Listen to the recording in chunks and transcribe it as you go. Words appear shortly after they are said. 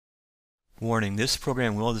Warning, this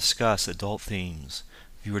program will discuss adult themes.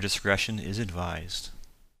 Viewer discretion is advised.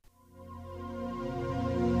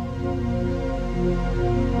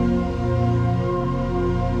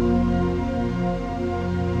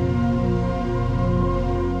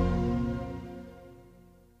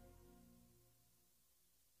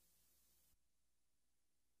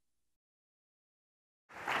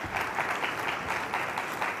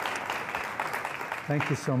 Thank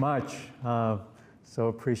you so much. So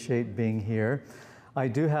appreciate being here. I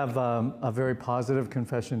do have a very positive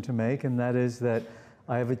confession to make, and that is that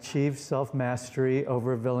I have achieved self-mastery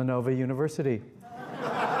over Villanova University.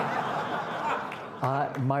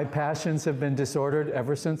 My passions have been disordered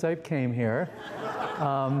ever since I came here.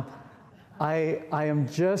 I am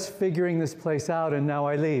just figuring this place out, and now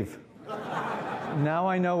I leave. Now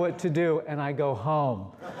I know what to do, and I go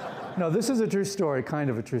home. No, this is a true story, kind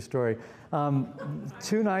of a true story.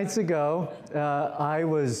 2 nights ago, I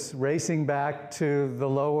was racing back to the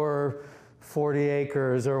lower 40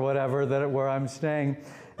 acres or whatever where I'm staying,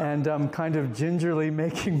 and I'm kind of gingerly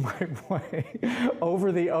making my way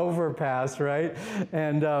over the overpass, right?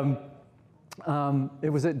 And it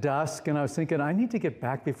was at dusk, and I was thinking, I need to get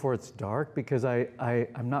back before it's dark because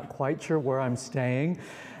I'm not quite sure where I'm staying.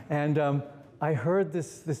 And I heard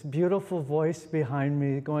this beautiful voice behind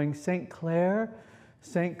me going, St. Clair?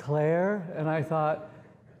 St. Clair? And I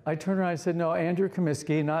turned around and said, no, Andrew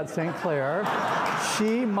Comiskey, not St. Clair.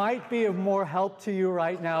 She might be of more help to you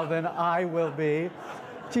right now than I will be.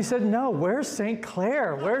 She said, no, where's St.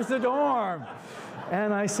 Clair? Where's the dorm?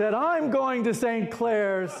 And I said, I'm going to St.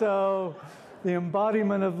 Clair. So the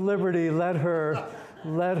embodiment of liberty led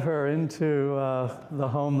her into the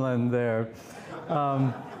homeland there.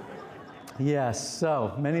 Yes,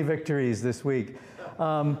 so many victories this week.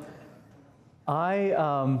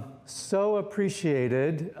 I so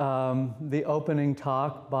appreciated the opening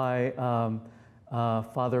talk by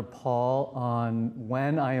Father Paul on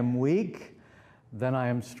when I am weak, then I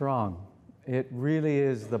am strong. It really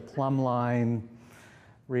is the plumb line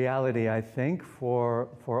reality, I think, for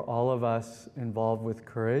all of us involved with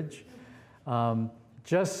courage.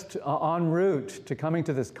 Just en route to coming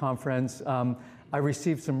to this conference, I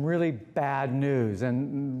received some really bad news,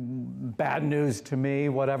 and bad news to me,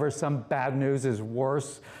 whatever, some bad news is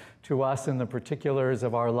worse to us in the particulars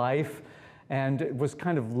of our life, and it was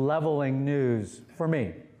kind of leveling news for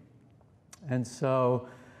me. And so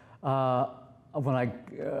when I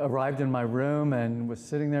arrived in my room and was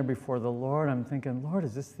sitting there before the Lord, I'm thinking, Lord,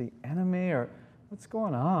 is this the enemy, or what's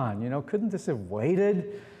going on? You know, couldn't this have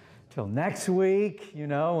waited till next week, you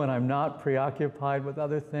know, when I'm not preoccupied with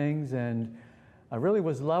other things? And I really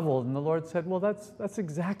was leveled, and the Lord said, well, that's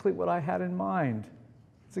exactly what I had in mind.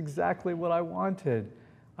 It's exactly what I wanted.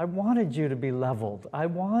 I wanted you to be leveled. I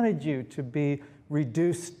wanted you to be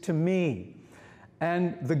reduced to me.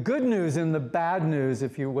 And the good news and the bad news,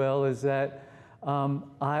 if you will, is that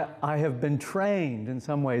I have been trained in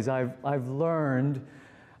some ways. I've learned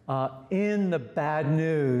in the bad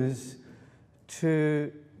news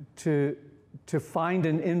to find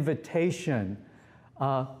an invitation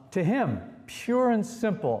to Him. Pure and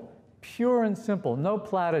simple, no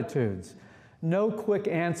platitudes, no quick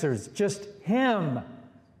answers, just Him,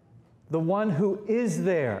 the one who is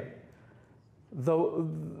there, the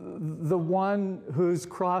one whose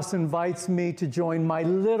cross invites me to join my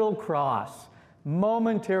little cross,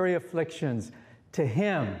 momentary afflictions, to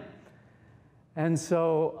Him. And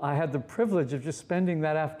so I had the privilege of just spending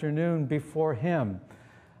that afternoon before Him.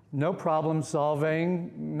 No problem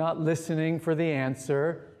solving, not listening for the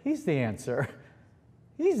answer. He's the answer.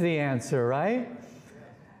 He's the answer, right?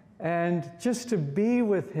 And just to be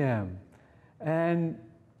with Him. And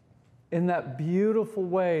in that beautiful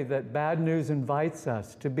way that bad news invites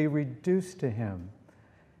us to be reduced to Him.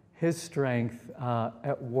 His strength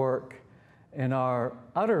at work in our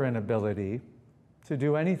utter inability to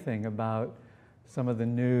do anything about some of the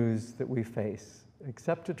news that we face,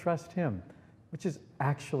 except to trust Him, which is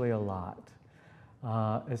actually a lot.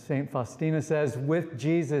 As St. Faustina says, with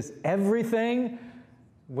Jesus, everything,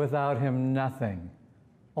 without Him, nothing.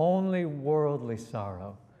 Only worldly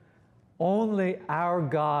sorrow. Only our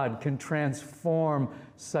God can transform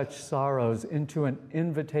such sorrows into an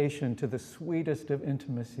invitation to the sweetest of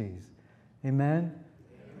intimacies. Amen?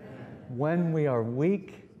 Amen. When we are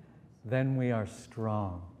weak, then we are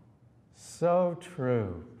strong. So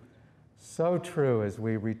true as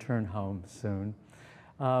we return home soon.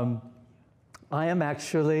 I am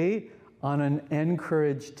actually on an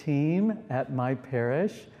œJudge team at my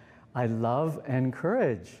parish. I love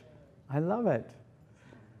œJudge. I love it.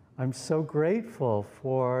 I'm so grateful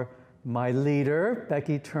for my leader,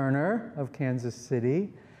 Becky Turner of Kansas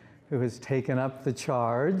City, who has taken up the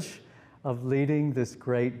charge of leading this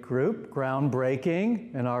great group,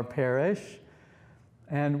 groundbreaking in our parish.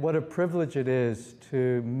 And what a privilege it is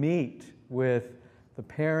to meet with the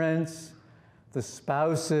parents, the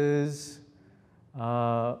spouses,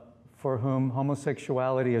 for whom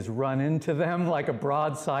homosexuality has run into them like a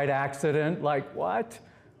broadside accident. Like, what?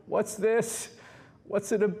 What's this?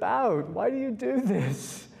 What's it about? Why do you do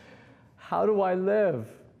this? How do I live?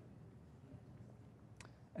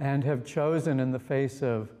 And have chosen, in the face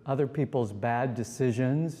of other people's bad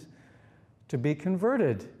decisions, to be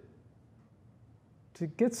converted, to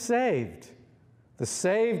get saved. The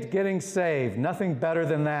saved getting saved, nothing better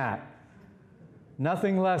than that.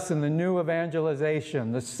 Nothing less than the new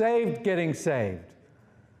evangelization, the saved getting saved.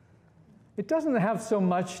 It doesn't have so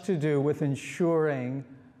much to do with ensuring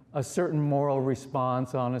a certain moral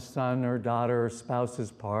response on a son or daughter or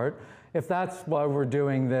spouse's part. If that's why we're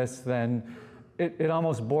doing this, then it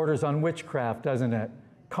almost borders on witchcraft, doesn't it?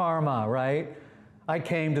 Karma, right? I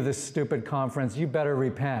came to this stupid conference, you better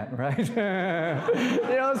repent, right?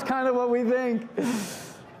 It's kind of what we think.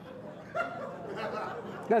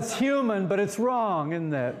 That's human, but it's wrong,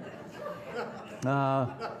 isn't it?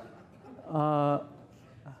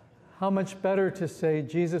 How much better to say,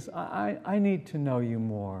 Jesus, I need to know you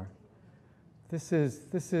more. This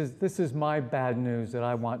is my bad news that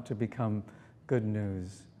I want to become good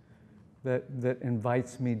news, that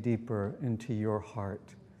invites me deeper into your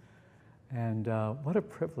heart. And what a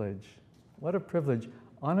privilege. What a privilege.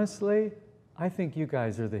 Honestly, I think you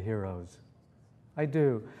guys are the heroes. I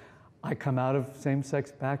do. I come out of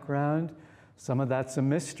same-sex background. Some of that's a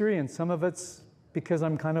mystery, and some of it's because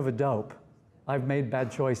I'm kind of a dope. I've made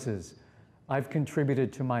bad choices. I've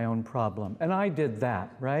contributed to my own problem. And I did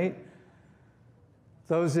that, right?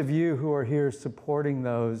 Those of you who are here supporting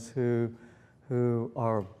those who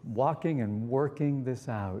are walking and working this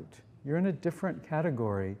out, you're in a different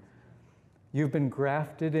category. You've been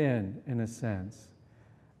grafted in a sense.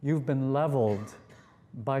 You've been leveled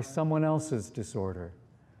by someone else's disorder.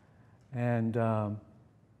 And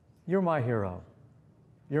you're my hero.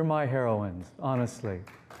 You're my heroines, honestly.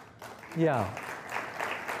 Yeah.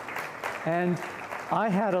 And I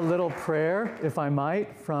had a little prayer, if I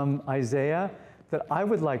might, from Isaiah that I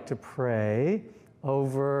would like to pray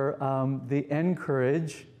over the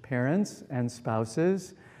encourage parents and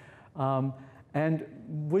spouses. And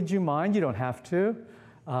would you mind? You don't have to.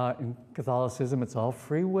 In Catholicism, it's all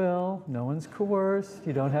free will. No one's coerced.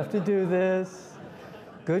 You don't have to do this.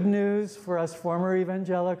 Good news for us former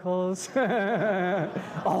evangelicals.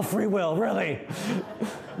 All free will, really.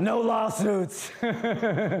 No lawsuits.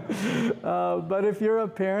 But if you're a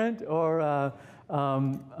parent or a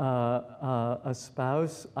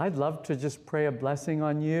spouse, I'd love to just pray a blessing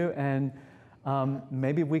on you, and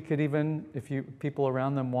maybe we could even, if people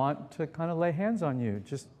around them want to kind of lay hands on you,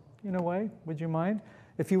 just in a way, would you mind?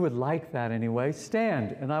 If you would like that anyway,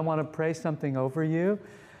 stand, and I want to pray something over you.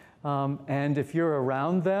 And if you're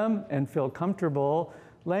around them and feel comfortable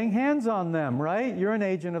laying hands on them, right? You're an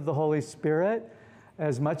agent of the Holy Spirit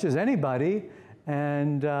as much as anybody,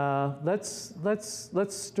 and let's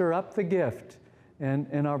stir up the gift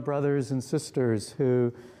in our brothers and sisters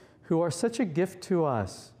who are such a gift to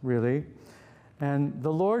us, really. And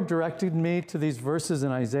the Lord directed me to these verses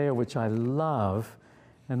in Isaiah, which I love,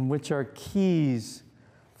 and which are keys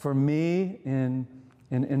for me in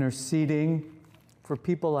interceding for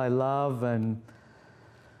people I love and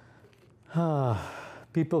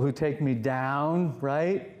people who take me down,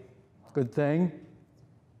 right? Good thing.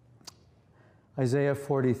 Isaiah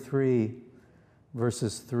 43,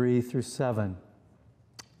 verses 3 through 7.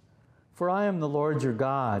 For I am the Lord your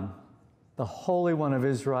God, the Holy One of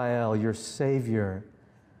Israel, your Savior.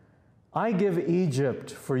 I give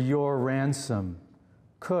Egypt for your ransom,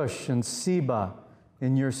 Cush and Seba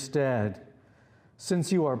in your stead,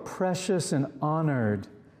 since you are precious and honored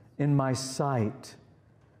in my sight.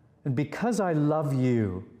 And because I love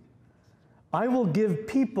you, I will give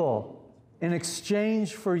people in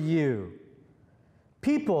exchange for you,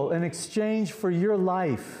 people in exchange for your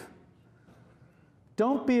life.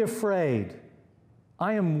 Don't be afraid.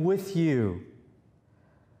 I am with you.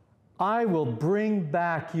 I will bring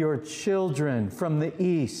back your children from the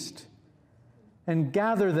east and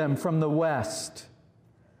gather them from the west.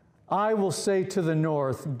 I will say to the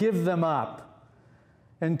north, give them up,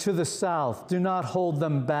 and to the south, do not hold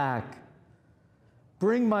them back.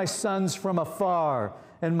 Bring my sons from afar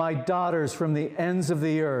and my daughters from the ends of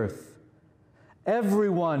the earth.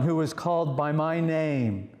 Everyone who is called by my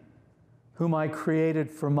name, whom I created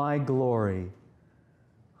for my glory,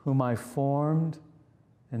 whom I formed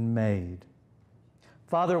and made.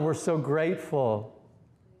 Father, we're so grateful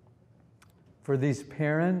for these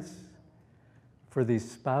parents, for these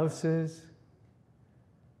spouses.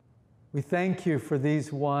 We thank you for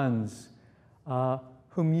these ones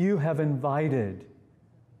whom you have invited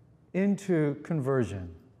into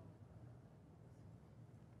conversion.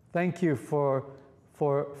 Thank you for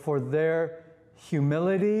their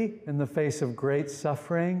humility in the face of great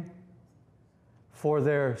suffering, for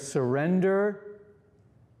their surrender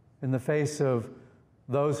in the face of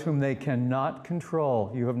those whom they cannot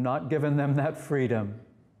control. You have not given them that freedom.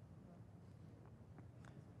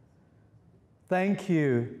 Thank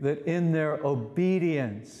you that in their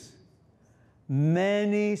obedience,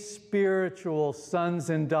 many spiritual sons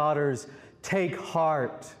and daughters take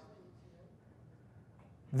heart.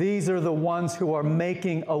 These are the ones who are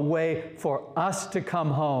making a way for us to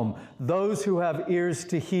come home, those who have ears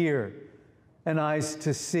to hear and eyes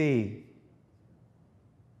to see.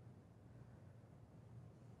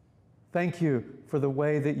 Thank you for the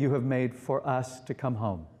way that you have made for us to come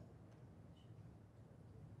home.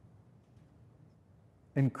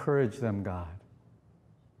 Encourage them, God.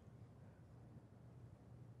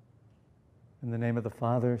 In the name of the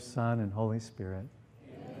Father, Son, and Holy Spirit.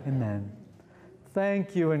 Amen. Amen.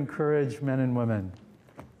 Thank you, encourage men and women.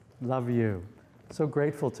 Love you. So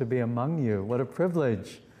grateful to be among you. What a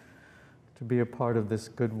privilege to be a part of this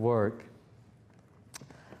good work.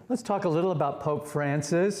 Let's talk a little about Pope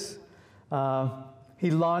Francis.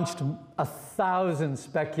 He launched 1,000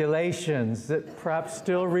 speculations that perhaps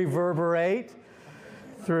still reverberate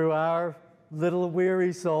through our little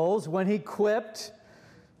weary souls when he quipped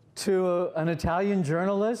to an Italian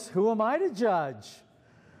journalist, "Who am I to judge?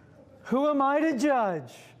 Who am I to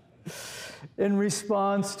judge?" in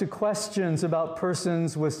response to questions about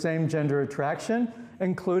persons with same-gender attraction,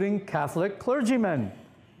 including Catholic clergymen.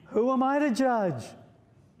 Who am I to judge?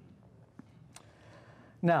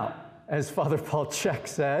 Now, as Father Paul Czech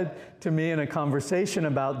said to me in a conversation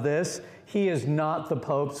about this, he is not the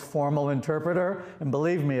Pope's formal interpreter, and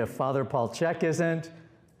believe me, if Father Paul Czech isn't,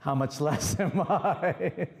 how much less am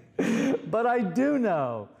I? But I do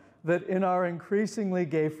know that in our increasingly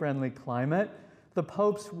gay-friendly climate, the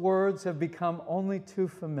Pope's words have become only too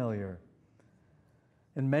familiar.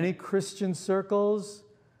 In many Christian circles,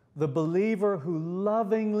 the believer who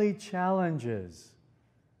lovingly challenges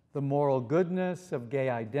the moral goodness of gay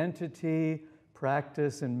identity,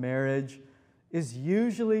 practice, and marriage is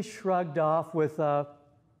usually shrugged off with a,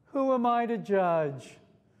 "Who am I to judge?"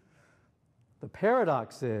 The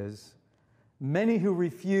paradox is, many who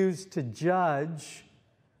refuse to judge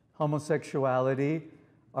homosexuality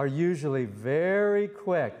are usually very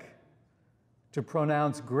quick to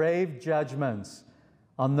pronounce grave judgments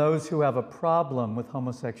on those who have a problem with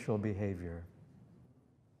homosexual behavior.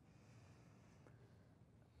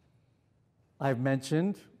 I've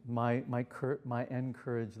mentioned my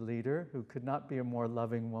œJudge leader, who could not be a more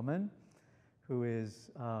loving woman, who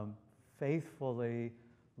is faithfully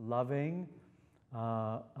loving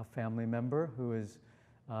a family member who is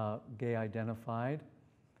gay identified.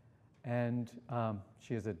 And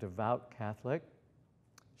she is a devout Catholic.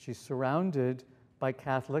 She's surrounded by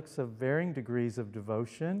Catholics of varying degrees of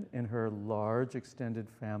devotion in her large extended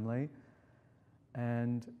family.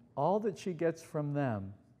 And all that she gets from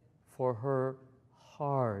them for her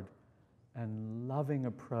hard and loving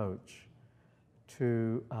approach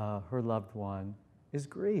to her loved one is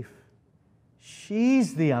grief.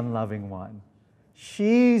 She's the unloving one.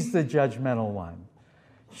 She's the judgmental one.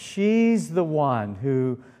 She's the one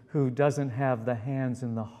who doesn't have the hands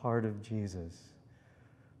and the heart of Jesus.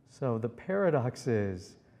 So the paradox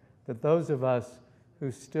is that those of us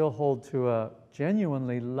who still hold to a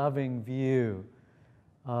genuinely loving view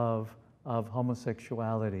of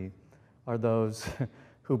homosexuality are those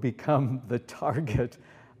who become the target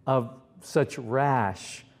of such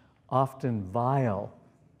rash, often vile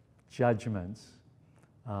judgments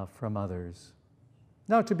from others.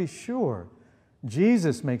 Now, to be sure,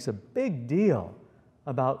 Jesus makes a big deal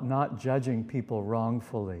about not judging people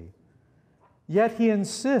wrongfully. Yet he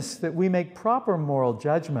insists that we make proper moral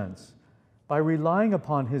judgments by relying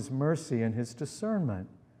upon his mercy and his discernment.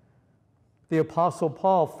 The Apostle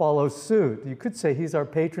Paul follows suit. You could say he's our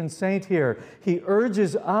patron saint here. He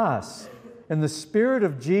urges us, in the Spirit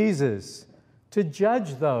of Jesus, to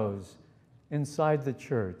judge those inside the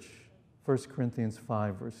church. 1 Corinthians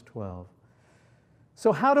 5, verse 12.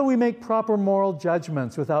 So how do we make proper moral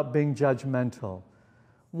judgments without being judgmental?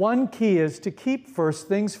 One key is to keep first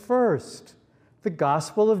things first, the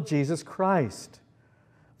gospel of Jesus Christ,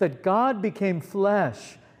 that God became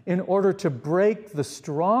flesh in order to break the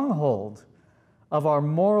stronghold of our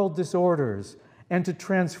moral disorders and to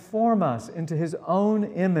transform us into his own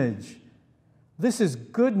image. This is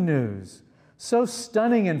good news, So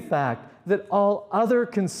stunning, in fact, that all other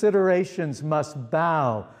considerations must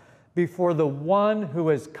bow before the one who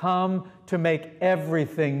has come to make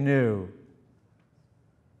everything new.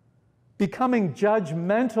 Becoming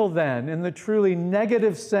judgmental, then, in the truly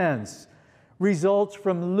negative sense, results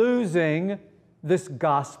from losing this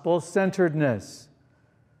gospel-centeredness.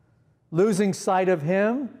 Losing sight of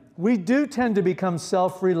Him, we do tend to become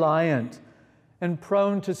self-reliant and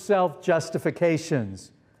prone to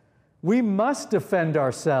self-justifications. We must defend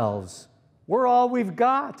ourselves. We're all we've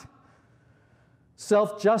got.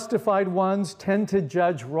 Self-justified ones tend to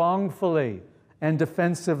judge wrongfully and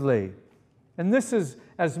defensively. And this is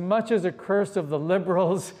as much as a curse of the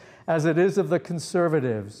liberals as it is of the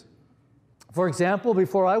conservatives. For example,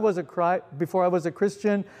 before I was a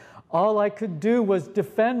Christian, all I could do was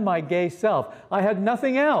defend my gay self. I had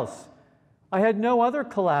nothing else. I had no other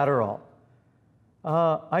collateral.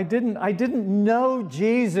 I didn't know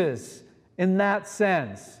Jesus in that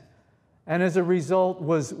sense, and as a result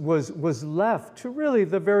was left to really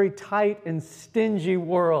the very tight and stingy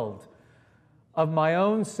world of my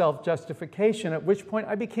own self-justification, at which point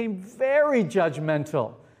I became very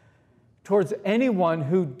judgmental towards anyone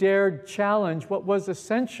who dared challenge what was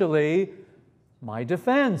essentially my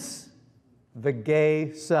defense, the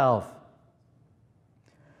gay self.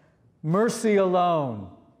 Mercy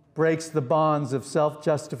alone breaks the bonds of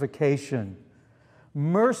self-justification.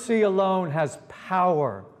 Mercy alone has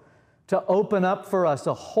power to open up for us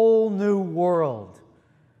a whole new world.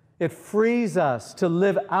 It frees us to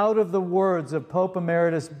live out of the words of Pope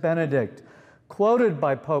Emeritus Benedict, quoted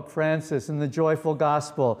by Pope Francis in the Joyful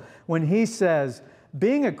Gospel, when he says,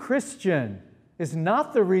 being a Christian is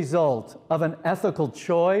not the result of an ethical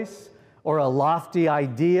choice or a lofty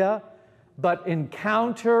idea, but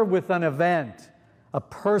encounter with an event, a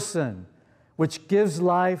person, which gives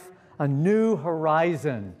life a new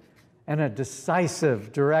horizon and a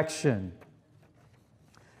decisive direction.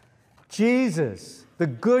 Jesus, the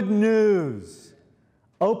good news,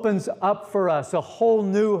 opens up for us a whole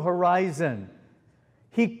new horizon.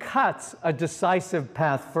 He cuts a decisive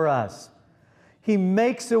path for us. He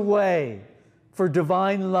makes a way for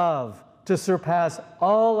divine love to surpass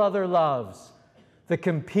all other loves that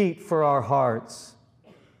compete for our hearts.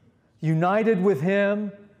 United with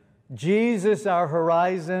Him, Jesus our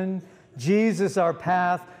horizon, Jesus our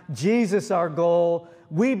path, Jesus our goal,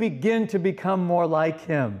 we begin to become more like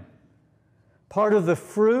Him. Part of the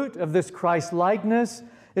fruit of this Christ-likeness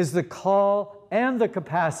is the call and the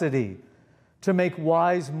capacity to make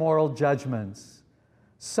wise moral judgments.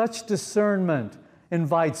 Such discernment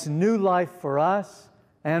invites new life for us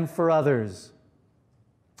and for others.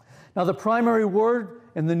 Now, the primary word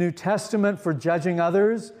in the New Testament for judging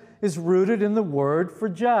others is rooted in the word for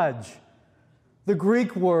judge, the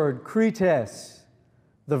Greek word krites.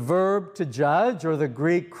 The verb to judge, or the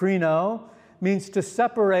Greek krino, means to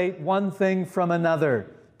separate one thing from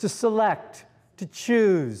another, to select, to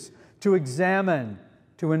choose, to examine,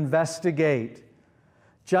 to investigate.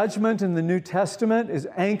 Judgment in the New Testament is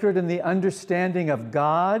anchored in the understanding of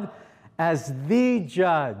God as the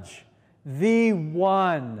judge, the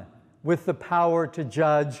one with the power to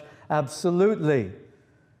judge absolutely.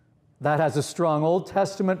 That has a strong Old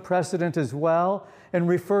Testament precedent as well, and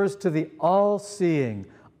refers to the all-seeing,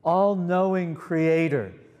 all-knowing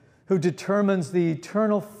Creator who determines the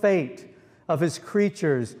eternal fate of His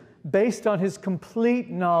creatures based on His complete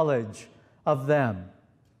knowledge of them.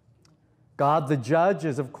 God the Judge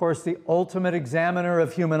is, of course, the ultimate examiner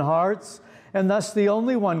of human hearts, and thus the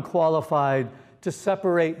only one qualified to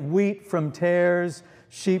separate wheat from tares,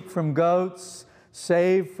 sheep from goats,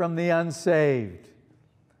 saved from the unsaved.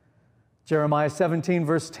 Jeremiah 17,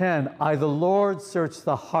 verse 10, I, the Lord, search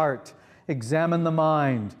the heart, examine the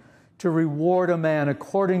mind, to reward a man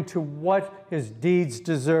according to what his deeds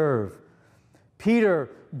deserve. Peter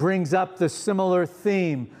brings up the similar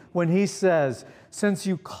theme when he says, since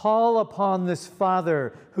you call upon this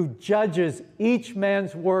Father who judges each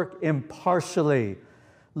man's work impartially,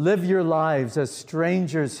 live your lives as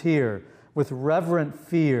strangers here with reverent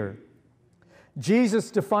fear.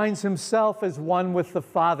 Jesus defines Himself as one with the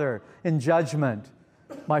Father in judgment.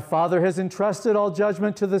 My Father has entrusted all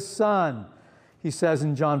judgment to the Son. He says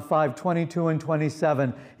in John 5, 22 and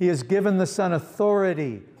 27, He has given the Son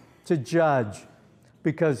authority to judge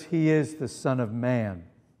because He is the Son of Man.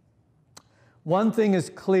 One thing is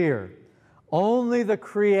clear, only the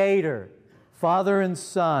Creator, Father and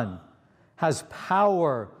Son, has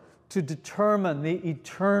power to determine the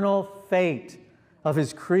eternal fate of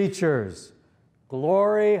His creatures.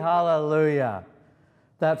 Glory, hallelujah.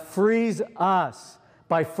 That frees us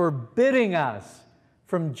by forbidding us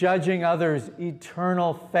from judging others'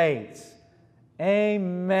 eternal fates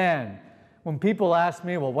Amen. When people ask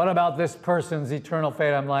me, well, what about this person's eternal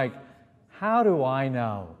fate? I'm like, how do I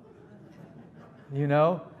know? You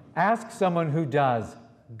know? Ask someone who does.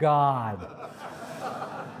 God.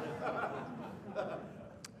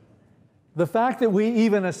 The fact that we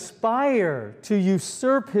even aspire to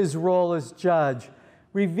usurp his role as judge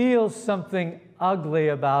reveals something ugly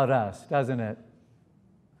about us, doesn't it?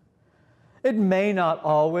 It may not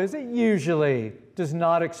always, it usually does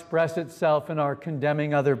not express itself in our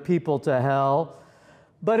condemning other people to hell,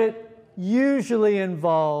 but it usually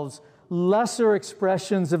involves lesser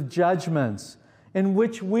expressions of judgments in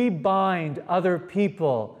which we bind other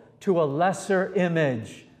people to a lesser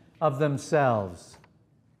image of themselves.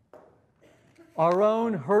 Our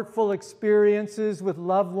own hurtful experiences with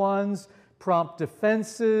loved ones prompt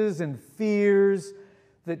defenses and fears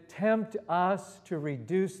that tempt us to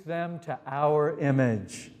reduce them to our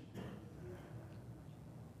image.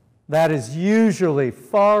 That is usually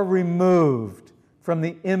far removed from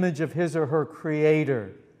the image of his or her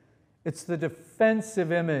creator. It's the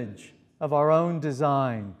defensive image of our own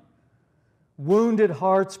design. Wounded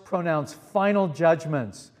hearts pronounce final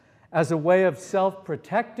judgments as a way of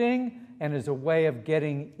self-protecting and as a way of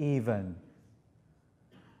getting even.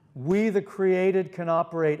 We, the created, can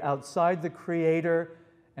operate outside the Creator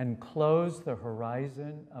and close the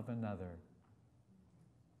horizon of another.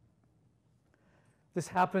 This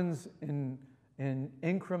happens in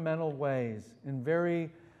incremental ways, in very,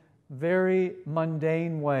 very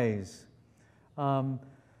mundane ways. My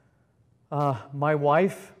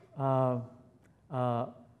wife had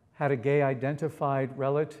a gay-identified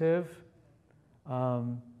relative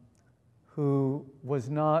who was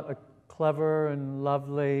not a clever and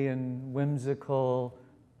lovely and whimsical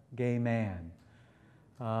gay man.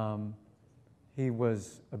 He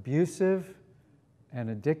was abusive and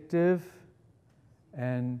addictive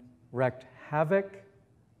and wreaked havoc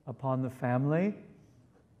upon the family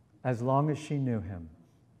as long as she knew him.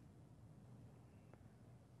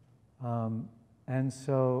 And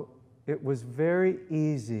so it was very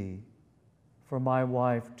easy for my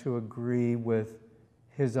wife to agree with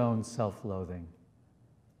his own self-loathing.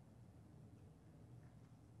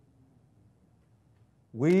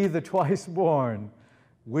 We, the twice-born,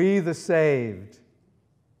 we, the saved,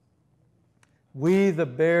 we, the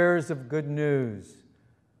bearers of good news,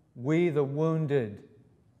 we, the wounded,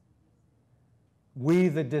 we,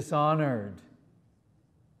 the dishonored,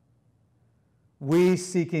 we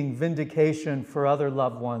seeking vindication for other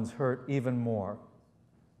loved ones hurt even more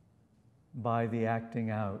by the acting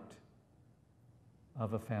out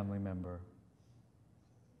of a family member.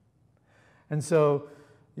 And so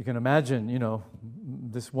you can imagine, you know,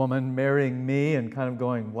 this woman marrying me and kind of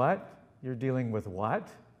going, what? You're dealing with what?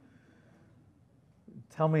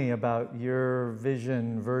 Tell me about your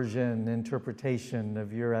vision, version, interpretation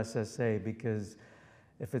of your SSA, because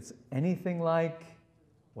if it's anything like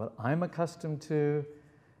what I'm accustomed to,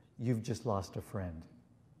 you've just lost a friend.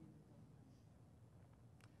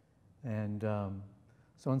 And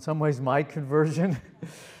so in some ways, my conversion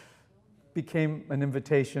became an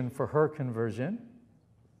invitation for her conversion,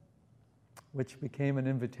 which became an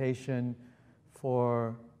invitation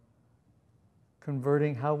for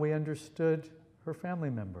converting how we understood her family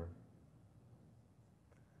member,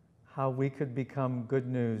 how we could become good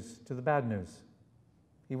news to the bad news.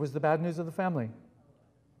 He was the bad news of the family.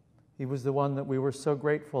 He was the one that we were so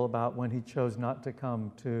grateful about when he chose not to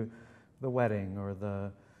come to the wedding or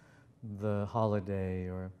the holiday,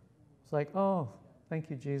 or it's like, oh, thank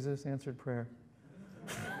you, Jesus, answered prayer.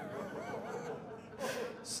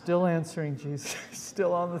 Still answering, Jesus,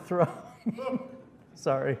 still on the throne.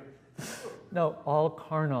 Sorry. No, all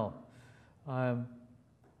carnal. And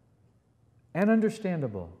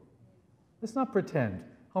understandable. Let's not pretend.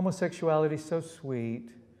 Homosexuality is so sweet.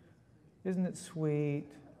 Isn't it sweet?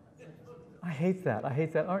 I hate that. I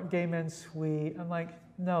hate that. Aren't gay men sweet? I'm like,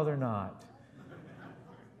 no, they're not.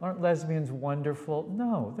 Aren't lesbians wonderful?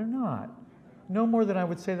 No, they're not. No more than I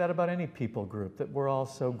would say that about any people group, that we're all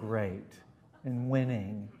so great and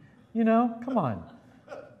winning. You know, come on.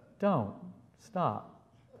 Don't. Stop.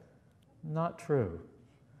 Not true.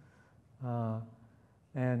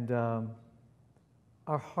 And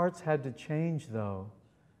our hearts had to change, though,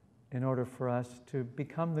 in order for us to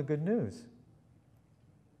become the good news,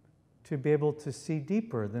 to be able to see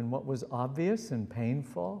deeper than what was obvious and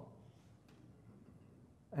painful.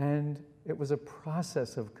 And it was a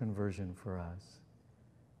process of conversion for us.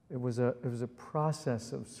 It was a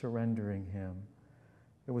process of surrendering him.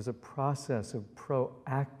 It was a process of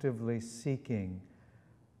proactively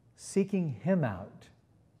seeking him out,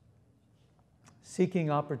 seeking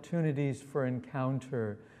opportunities for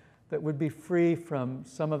encounter that would be free from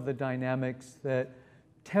some of the dynamics that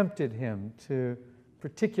tempted him to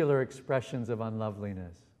particular expressions of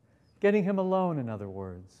unloveliness. Getting him alone, in other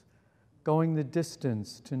words. Going the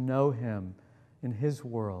distance to know him in his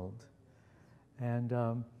world. And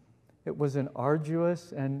it was an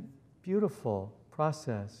arduous and beautiful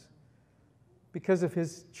process. Because of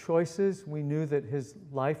his choices, we knew that his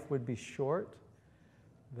life would be short,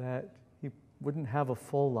 that he wouldn't have a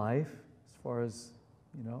full life as far as,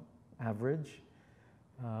 average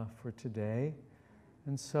for today.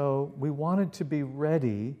 And so we wanted to be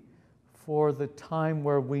ready for the time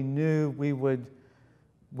where we knew we would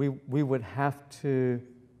have to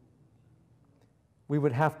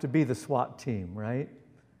be the SWAT team, right?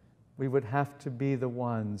 We would have to be the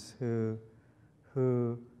ones who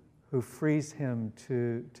frees him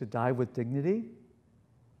to die with dignity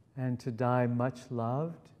and to die much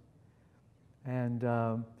loved. And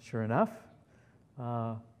sure enough,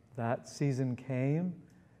 that season came,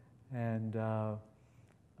 and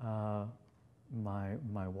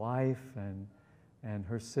my wife and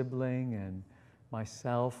her sibling and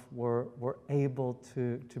myself were able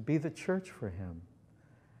to be the church for him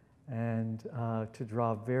and to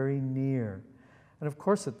draw very near. And of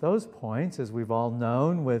course, at those points, as we've all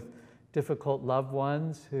known, with difficult loved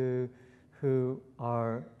ones who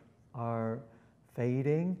are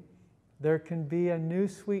fading, there can be a new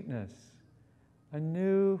sweetness, a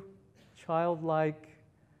new childlike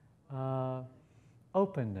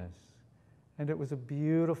openness. And it was a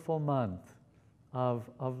beautiful month of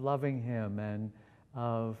loving him and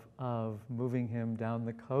of moving him down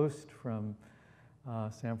the coast from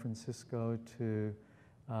San Francisco to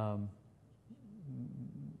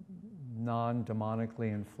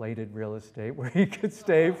non-demonically inflated real estate where he could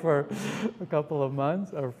stay for a couple of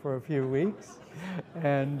months or for a few weeks.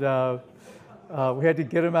 And we had to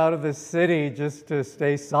get him out of the city just to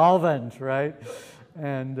stay solvent, right?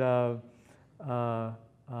 And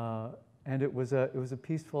it was a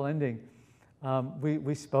peaceful ending.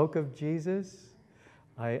 We spoke of Jesus.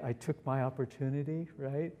 I took my opportunity,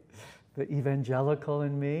 right? The evangelical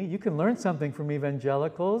in me. You can learn something from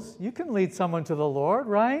evangelicals. You can lead someone to the Lord,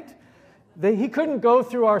 right? He couldn't go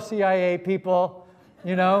through our CIA people,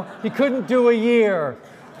 He couldn't do a year,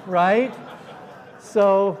 right?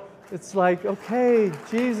 So it's like, okay,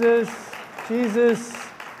 Jesus,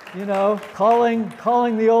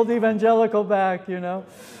 calling the old evangelical back,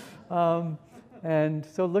 And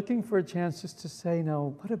so looking for a chance just to say,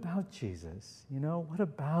 no, what about Jesus? What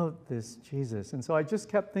about this Jesus? And so I just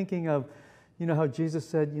kept thinking of, how Jesus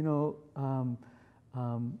said,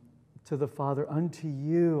 to the Father, unto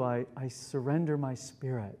you I surrender my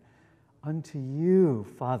spirit. Unto you,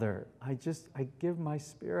 Father, I give my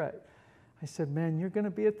spirit. I said, man, you're going to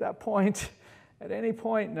be at that point at any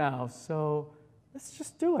point now. So let's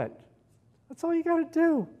just do it. That's all you got to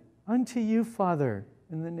do. Unto you, Father,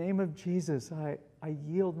 in the name of Jesus, I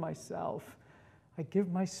yield myself. I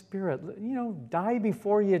give my spirit. Die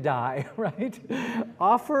before you die, right?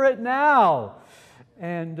 Offer it now.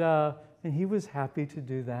 And he was happy to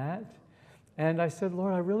do that. And I said,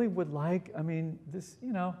 Lord, I really would like, this,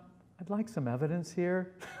 I'd like some evidence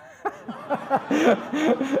here.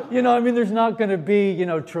 There's not going to be,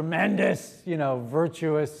 tremendous,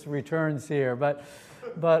 virtuous returns here. But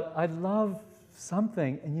I'd love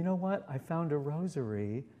something. And you know what? I found a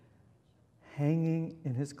rosary hanging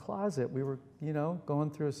in his closet. We were,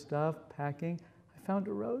 going through his stuff, packing. I found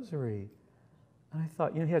a rosary. And I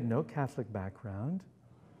thought, he had no Catholic background.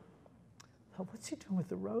 I thought, what's he doing with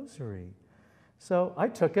the rosary? So I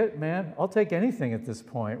took it, man. I'll take anything at this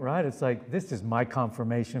point, right? It's like, this is my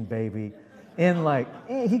confirmation, baby.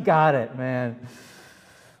 He got it, man.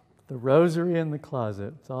 The rosary in the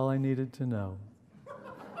closet. That's all I needed to know.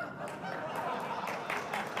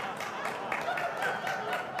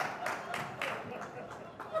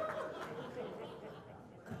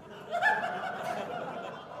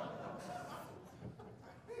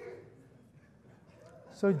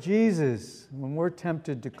 So Jesus, when we're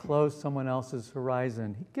tempted to close someone else's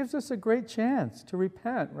horizon, he gives us a great chance to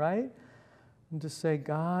repent, right? And to say,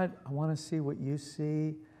 God, I want to see what you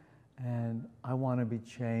see, and I want to be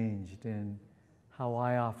changed in how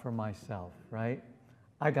I offer myself, right?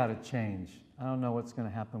 I got to change. I don't know what's going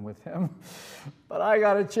to happen with him, but I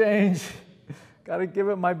got to change. Got to give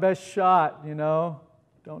it my best shot,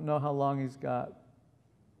 Don't know how long he's got.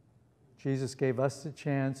 Jesus gave us the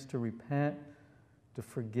chance to repent, to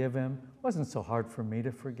forgive him. It wasn't so hard for me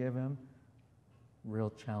to forgive him. Real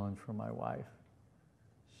challenge for my wife.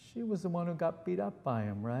 She was the one who got beat up by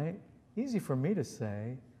him, right? Easy for me to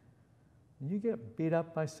say. You get beat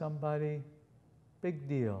up by somebody, big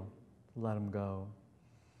deal to let him go.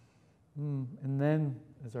 And then,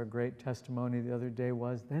 as our great testimony the other day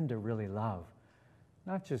was, then to really love.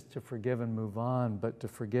 Not just to forgive and move on, but to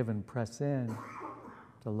forgive and press in,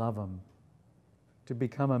 to love them. To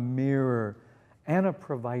become a mirror and a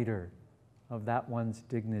provider of that one's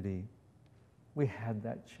dignity. We had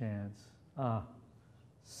that chance.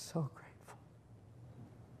 So grateful.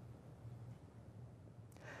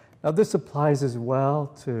 Now this applies as well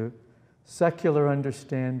to secular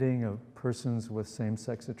understanding of persons with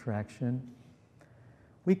same-sex attraction.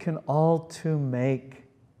 We can all too make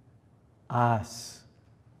us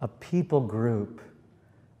a people group,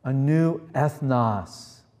 a new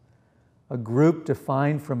ethnos, a group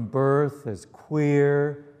defined from birth as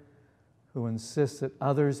queer, who insists that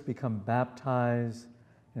others become baptized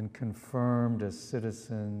and confirmed as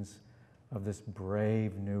citizens of this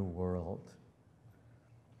brave new world.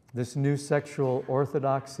 This new sexual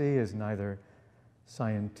orthodoxy is neither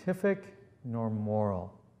scientific nor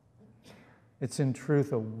moral. It's in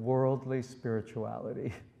truth a worldly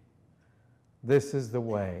spirituality. This is the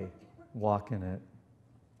way, walk in it.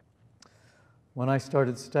 When I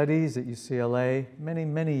started studies at UCLA many,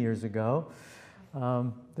 many years ago,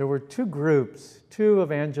 there were two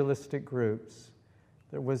evangelistic groups.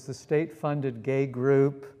 There was the state-funded gay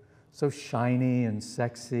group, so shiny and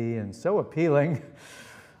sexy and so appealing.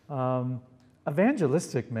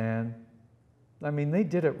 Evangelistic, man. I mean, they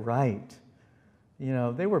did it right. You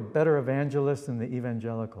know, they were better evangelists than the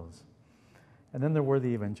evangelicals. And then there were the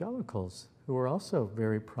evangelicals, who were also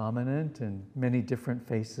very prominent and many different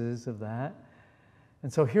faces of that.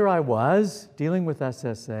 And so here I was, dealing with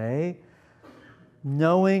SSA,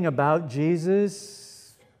 knowing about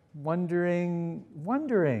Jesus, wondering,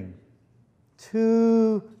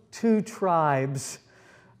 two tribes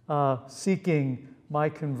seeking my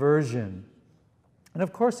conversion. And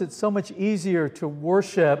of course, it's so much easier to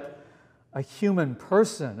worship a human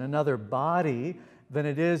person, another body, than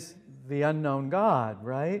it is the unknown God,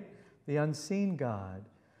 right? The unseen God.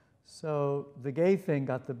 So the gay thing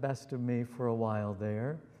got the best of me for a while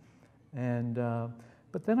there. And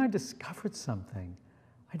but then I discovered something.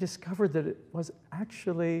 I discovered that it was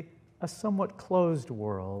actually a somewhat closed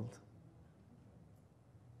world.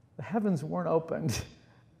 The heavens weren't opened.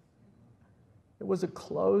 It was a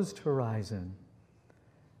closed horizon.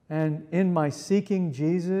 And in my seeking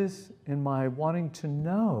Jesus, in my wanting to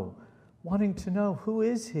know who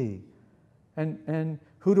is he? And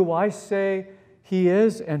who do I say he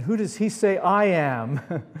is? And who does he say I am?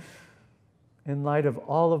 In light of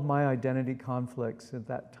all of my identity conflicts at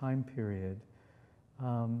that time period,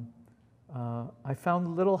 I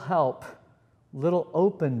found little help, little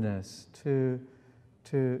openness to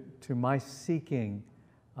my seeking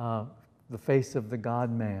the face of the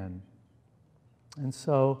God-man. And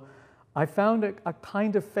so I found a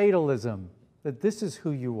kind of fatalism, that this is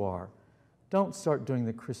who you are. Don't start doing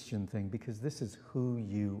the Christian thing, because this is who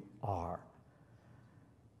you are.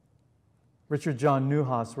 Richard John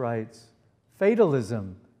Neuhaus writes,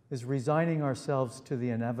 fatalism is resigning ourselves to the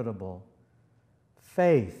inevitable.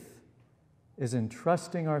 Faith is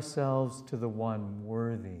entrusting ourselves to the one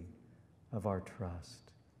worthy of our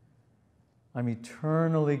trust. I'm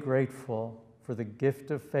eternally grateful for the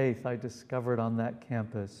gift of faith I discovered on that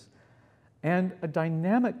campus, and a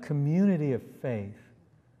dynamic community of faith,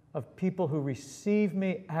 of people who received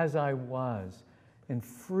me as I was and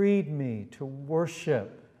freed me to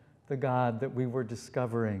worship the God that we were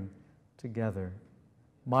discovering together.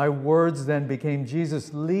 My words then became,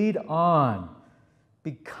 Jesus, lead on.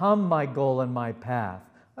 Become my goal and my path.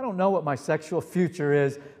 I don't know what my sexual future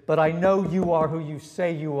is, but I know you are who you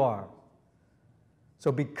say you are.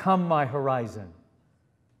 So become my horizon.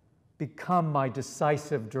 Become my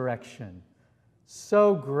decisive direction.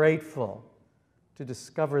 So grateful to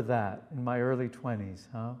discover that in my early 20s,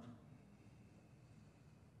 huh?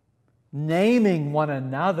 Naming one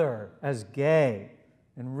another as gay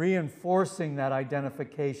and reinforcing that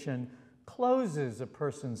identification closes a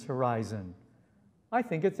person's horizon. I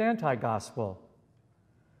think it's anti-gospel.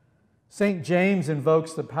 St. James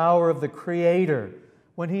invokes the power of the Creator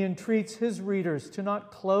when he entreats his readers to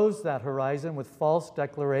not close that horizon with false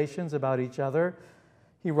declarations about each other.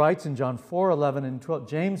 He writes in John 4:11 and 12,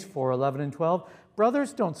 James 4:11 and 12,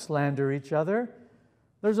 brothers, don't slander each other.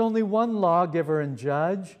 There's only one lawgiver and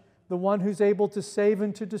judge, the one who's able to save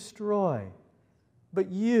and to destroy. But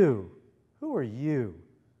you, who are you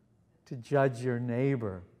to judge your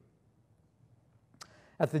neighbor?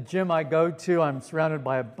 At the gym I go to, I'm surrounded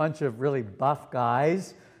by a bunch of really buff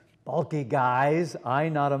guys, bulky guys, I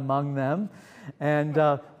not among them. And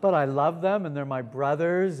but I love them, and they're my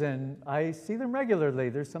brothers, and I see them regularly.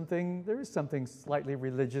 There is something slightly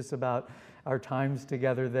religious about our times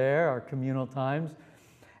together there, our communal times.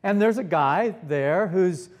 And there's a guy there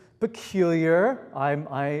who's peculiar.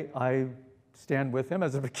 I stand with him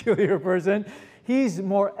as a peculiar person. He's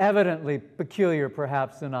more evidently peculiar,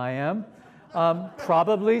 perhaps, than I am.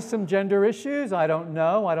 Probably some gender issues. I don't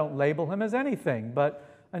know. I don't label him as anything, but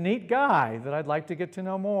a neat guy that I'd like to get to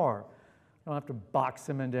know more. I don't have to box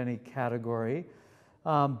him into any category.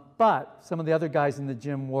 But some of the other guys in the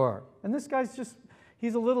gym were. And this guy's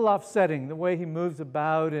he's a little offsetting, the way he moves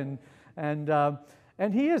about, and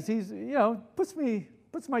he's, you know, puts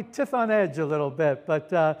my teeth on edge a little bit.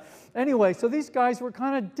 But anyway, so these guys were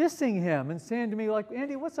kind of dissing him and saying to me, like,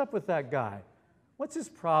 Andy, what's up with that guy? What's his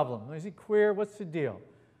problem? Is he queer? What's the deal?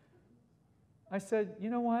 I said, you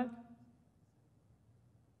know what?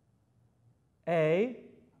 A,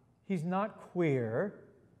 he's not queer.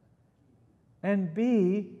 And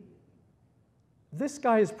B, this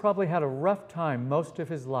guy has probably had a rough time most of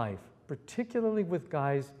his life, particularly with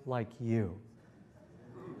guys like you.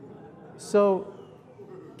 So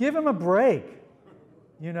give him a break,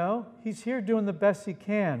 you know? He's here doing the best he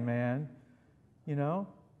can, man, you know?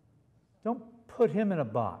 Don't put him in a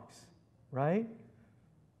box, right?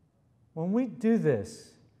 When we do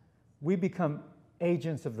this, we become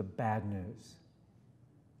agents of the bad news,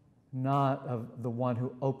 not of the one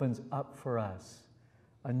who opens up for us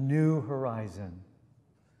a new horizon.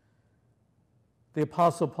 The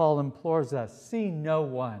Apostle Paul implores us, see no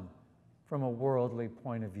one from a worldly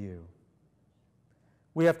point of view.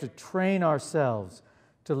 We have to train ourselves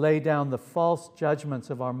to lay down the false judgments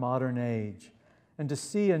of our modern age and to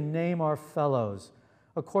see and name our fellows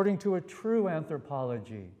according to a true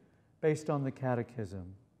anthropology based on the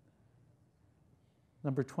Catechism.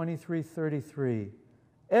 Number 2333,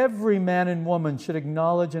 every man and woman should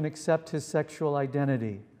acknowledge and accept his sexual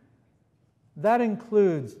identity. That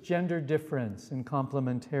includes gender difference and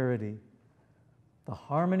complementarity. The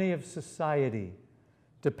harmony of society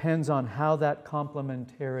depends on how that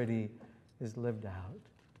complementarity is lived out.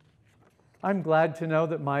 I'm glad to know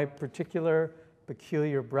that my particular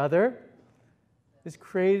peculiar brother is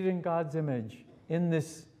created in God's image in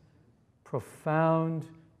this profound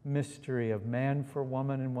mystery of man for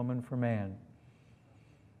woman and woman for man.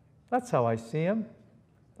 That's how I see him.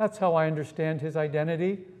 That's how I understand his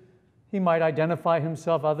identity. He might identify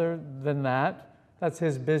himself other than that. That's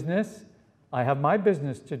his business. I have my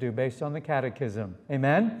business to do based on the Catechism.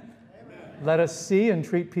 Amen? Amen. Let us see and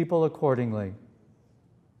treat people accordingly.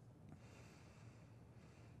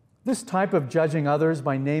 This type of judging others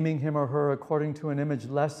by naming him or her according to an image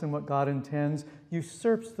less than what God intends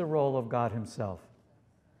usurps the role of God himself.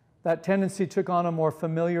 That tendency took on a more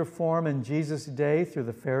familiar form in Jesus' day through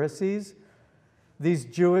the Pharisees. These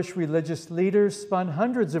Jewish religious leaders spun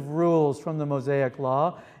hundreds of rules from the Mosaic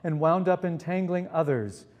Law and wound up entangling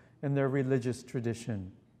others in their religious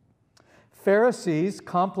tradition. Pharisees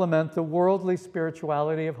complement the worldly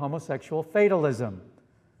spirituality of homosexual fatalism.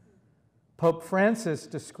 Pope Francis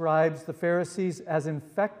describes the Pharisees as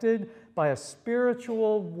infected by a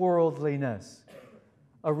spiritual worldliness,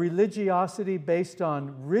 a religiosity based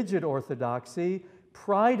on rigid orthodoxy,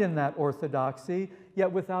 pride in that orthodoxy,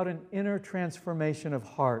 yet without an inner transformation of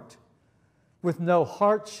heart. With no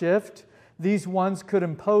heart shift, these ones could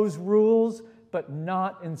impose rules but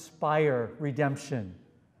not inspire redemption.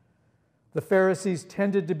 The Pharisees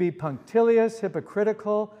tended to be punctilious,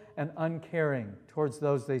 hypocritical, and uncaring towards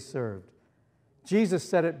those they served. Jesus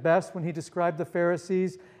said it best when he described the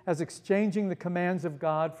Pharisees as exchanging the commands of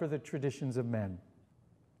God for the traditions of men.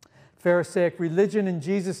 Pharisaic religion in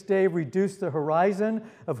Jesus' day reduced the horizon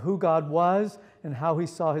of who God was and how he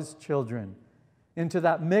saw his children. Into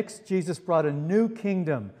that mix, Jesus brought a new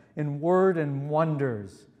kingdom in word and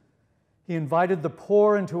wonders. He invited the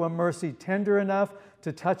poor into a mercy tender enough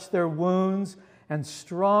to touch their wounds and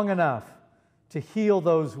strong enough to heal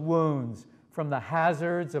those wounds from the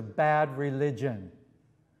hazards of bad religion.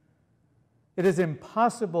 It is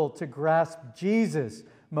impossible to grasp Jesus'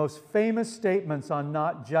 most famous statements on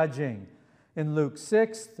not judging in Luke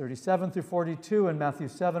 6, 37 through 42, and Matthew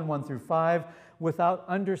 7, 1 through 5, without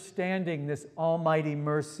understanding this almighty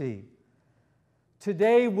mercy.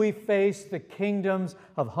 Today we face the kingdoms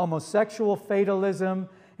of homosexual fatalism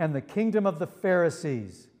and the kingdom of the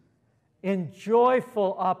Pharisees. In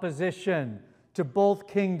joyful opposition to both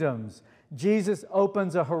kingdoms, Jesus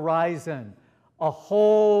opens a horizon, a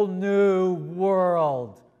whole new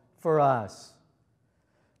world for us.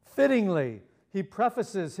 Fittingly, he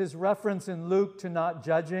prefaces his reference in Luke to not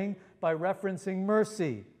judging by referencing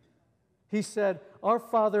mercy. He said, "Our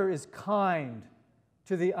Father is kind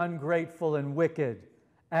to the ungrateful and wicked,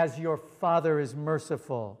 as your Father is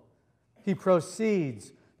merciful." He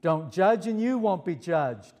proceeds Don't judge and you won't be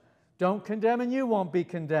judged. Don't condemn and you won't be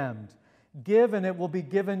condemned. Give and it will be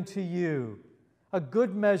given to you. A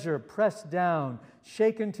good measure, pressed down,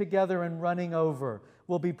 shaken together and running over,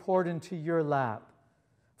 will be poured into your lap.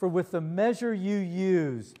 For with the measure you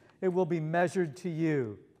use, it will be measured to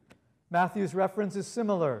you. Matthew's reference is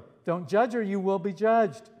similar. Don't judge or you will be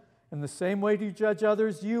judged. In the same way you judge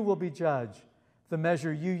others, you will be judged. The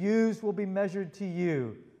measure you use will be measured to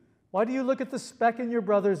you. Why do you look at the speck in your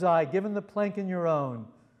brother's eye, given the plank in your own?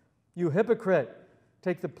 You hypocrite,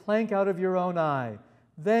 take the plank out of your own eye.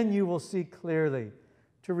 Then you will see clearly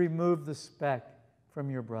to remove the speck from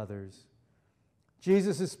your brother's.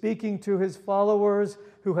 Jesus is speaking to his followers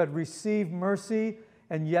who had received mercy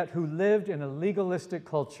and yet who lived in a legalistic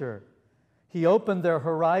culture. He opened their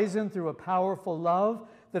horizon through a powerful love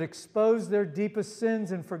that exposed their deepest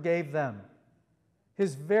sins and forgave them.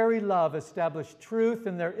 His very love established truth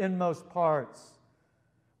in their inmost parts,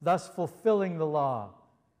 thus fulfilling the law.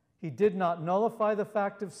 He did not nullify the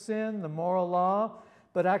fact of sin, the moral law,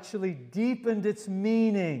 but actually deepened its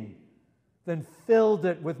meaning, then filled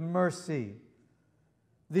it with mercy.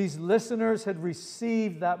 These listeners had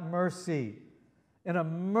received that mercy. In a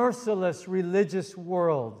merciless religious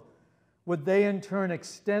world, would they in turn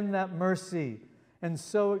extend that mercy and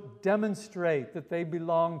so demonstrate that they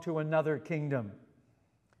belong to another kingdom?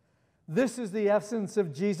 This is the essence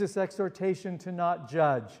of Jesus' exhortation to not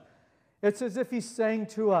judge. It's as if he's saying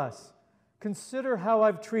to us, consider how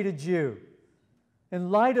I've treated you.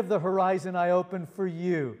 In light of the horizon I opened for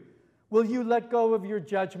you, will you let go of your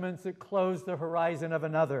judgments that close the horizon of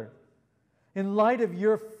another? In light of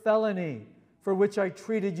your felony, for which I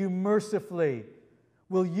treated you mercifully,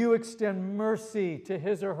 will you extend mercy to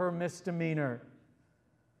his or her misdemeanor?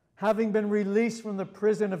 Having been released from the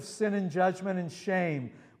prison of sin and judgment and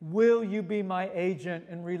shame, will you be my agent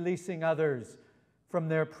in releasing others from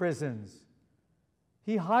their prisons?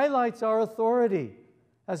 He highlights our authority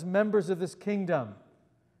as members of this kingdom.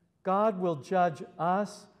 God will judge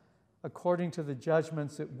us according to the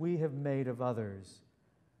judgments that we have made of others.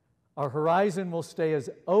 Our horizon will stay as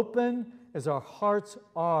open as our hearts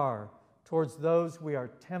are towards those we are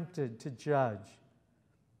tempted to judge.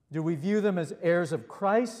 Do we view them as heirs of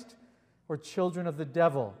Christ or children of the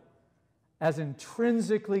devil? As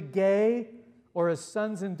intrinsically gay or as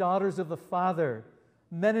sons and daughters of the Father,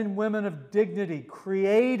 men and women of dignity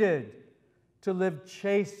created to live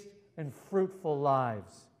chaste and fruitful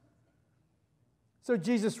lives? So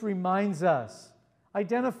Jesus reminds us,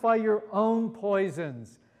 identify your own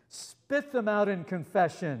poisons, spit them out in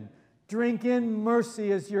confession, drink in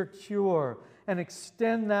mercy as your cure, and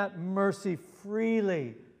extend that mercy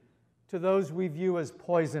freely to those we view as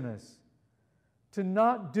poisonous. To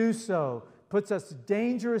not do so puts us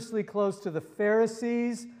dangerously close to the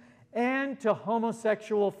Pharisees and to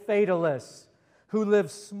homosexual fatalists who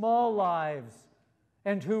live small lives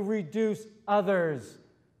and who reduce others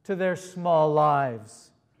to their small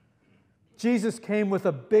lives. Jesus came with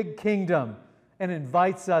a big kingdom and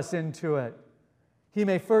invites us into it. He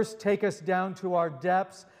may first take us down to our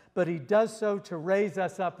depths, but he does so to raise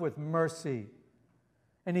us up with mercy.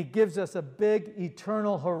 And he gives us a big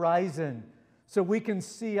eternal horizon so we can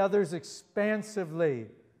see others expansively,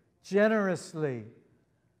 generously.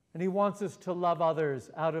 And he wants us to love others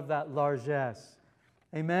out of that largesse.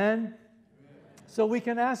 Amen? Amen? So we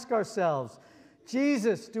can ask ourselves,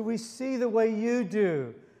 Jesus, do we see the way you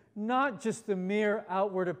do? Not just the mere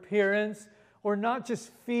outward appearance, or not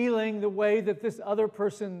just feeling the way that this other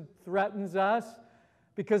person threatens us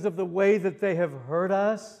because of the way that they have hurt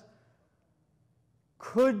us.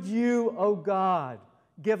 Could you, O God,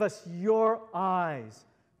 give us your eyes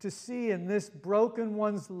to see in this broken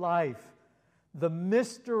one's life the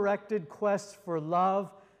misdirected quest for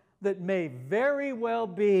love that may very well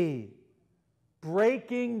be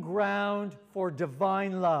breaking ground for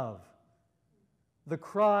divine love, the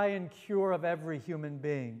cry and cure of every human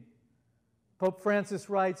being. Pope Francis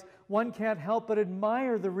writes, one can't help but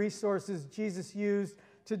admire the resources Jesus used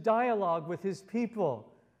to dialogue with his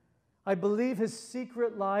people. I believe his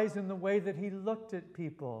secret lies in the way that he looked at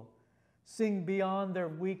people, seeing beyond their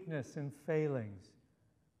weakness and failings.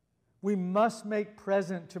 We must make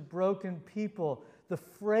present to broken people the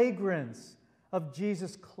fragrance of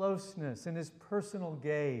Jesus' closeness and his personal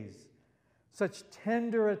gaze. Such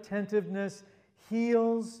tender attentiveness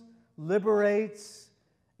heals, liberates,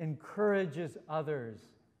 encourages others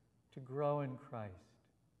to grow in Christ.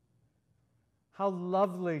 How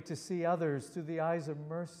lovely to see others through the eyes of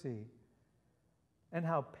mercy, and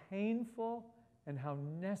how painful and how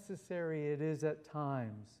necessary it is at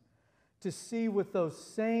times to see with those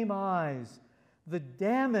same eyes the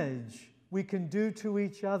damage we can do to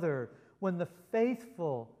each other when the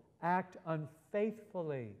faithful act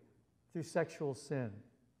unfaithfully through sexual sin.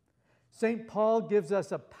 St. Paul gives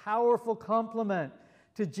us a powerful complement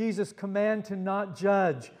to Jesus' command to not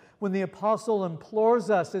judge when the apostle implores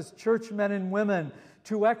us as church men and women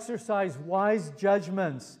to exercise wise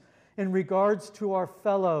judgments in regards to our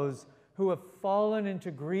fellows who have fallen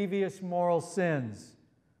into grievous moral sins.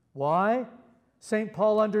 Why? St.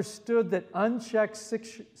 Paul understood that unchecked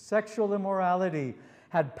sexual immorality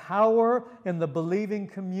had power in the believing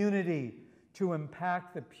community to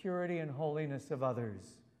impact the purity and holiness of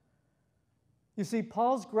others. You see,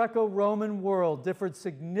 Paul's Greco-Roman world differed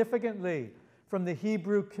significantly from the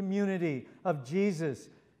Hebrew community of Jesus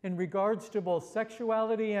in regards to both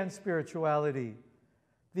sexuality and spirituality.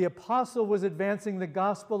 The apostle was advancing the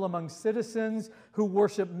gospel among citizens who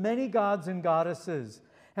worship many gods and goddesses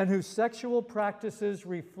and whose sexual practices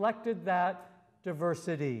reflected that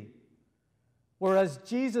diversity. Whereas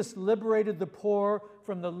Jesus liberated the poor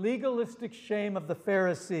from the legalistic shame of the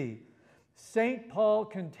Pharisee, St. Paul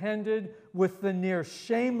contended with the near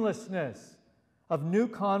shamelessness of new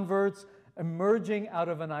converts emerging out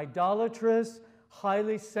of an idolatrous,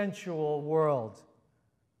 highly sensual world.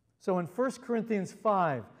 So in 1 Corinthians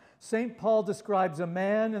 5, St. Paul describes a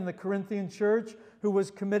man in the Corinthian church who was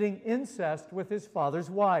committing incest with his father's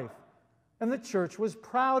wife, and the church was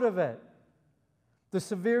proud of it. The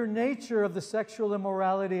severe nature of the sexual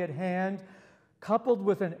immorality at hand, coupled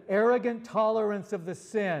with an arrogant tolerance of the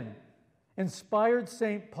sin, inspired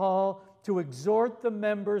St. Paul to exhort the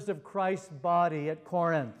members of Christ's body at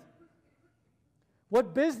Corinth.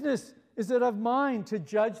 What business is it of mine to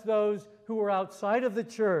judge those who are outside of the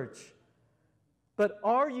church? But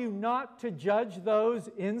are you not to judge those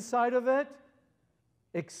inside of it?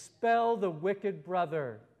 Expel the wicked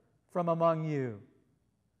brother from among you.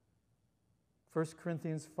 1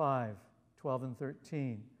 Corinthians 5, 12 and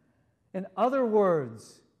 13. In other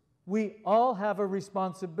words, we all have a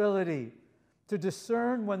responsibility to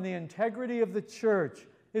discern when the integrity of the church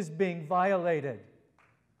is being violated.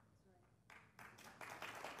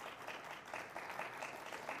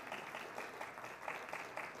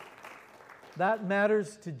 That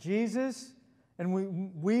matters to Jesus,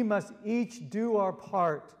 and we must each do our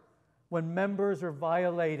part when members are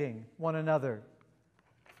violating one another.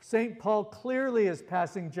 St. Paul clearly is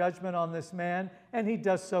passing judgment on this man, and he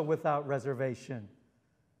does so without reservation.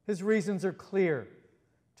 His reasons are clear.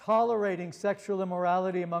 Tolerating sexual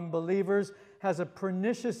immorality among believers has a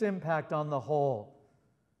pernicious impact on the whole.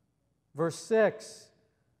 Verse 6,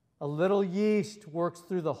 a little yeast works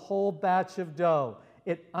through the whole batch of dough.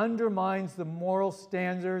 It undermines the moral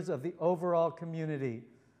standards of the overall community.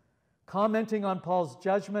 Commenting on Paul's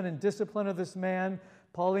judgment and discipline of this man,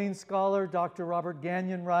 Pauline scholar Dr. Robert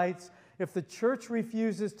Gagnon writes, if the church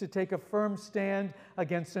refuses to take a firm stand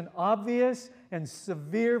against an obvious and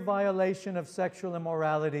severe violation of sexual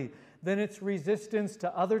immorality, then its resistance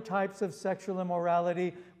to other types of sexual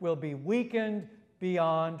immorality will be weakened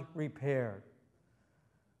beyond repair.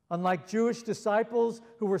 Unlike Jewish disciples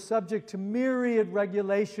who were subject to myriad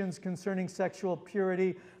regulations concerning sexual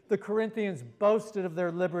purity, the Corinthians boasted of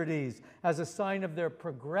their liberties as a sign of their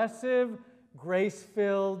progressive,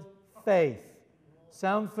 grace-filled faith.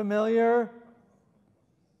 Sound familiar?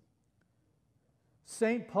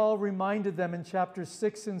 St. Paul reminded them in chapters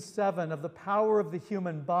 6 and 7 of the power of the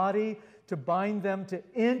human body to bind them to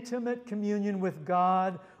intimate communion with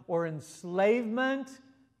God or enslavement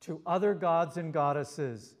to other gods and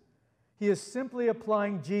goddesses. He is simply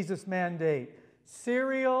applying Jesus' mandate.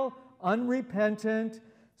 Serial, unrepentant,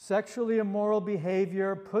 sexually immoral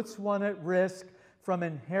behavior puts one at risk from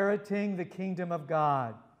inheriting the kingdom of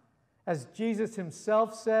God. As Jesus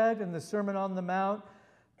himself said in the Sermon on the Mount,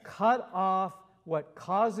 cut off what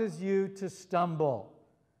causes you to stumble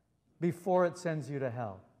before it sends you to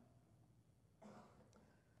hell.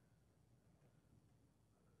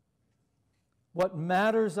 What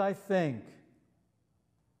matters, I think,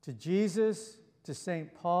 to Jesus, to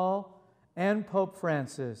St. Paul, and Pope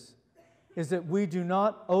Francis, is that we do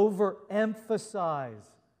not overemphasize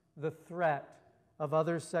the threat of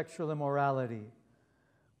other sexual immorality.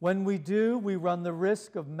 When we do, we run the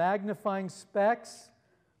risk of magnifying specks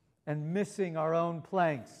and missing our own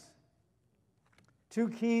planks. Two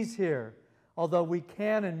keys here. Although we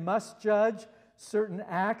can and must judge certain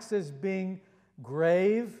acts as being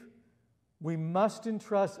grave, we must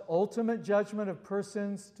entrust ultimate judgment of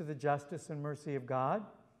persons to the justice and mercy of God.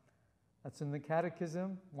 That's in the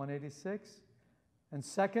Catechism, 186. And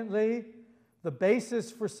secondly, the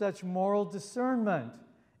basis for such moral discernment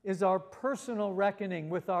is our personal reckoning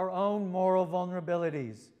with our own moral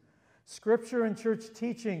vulnerabilities. Scripture and church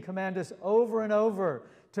teaching command us over and over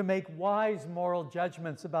to make wise moral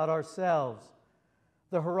judgments about ourselves.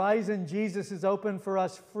 The horizon Jesus has opened for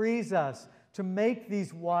us frees us to make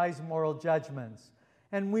these wise moral judgments.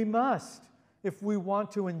 And we must, if we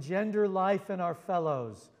want to engender life in our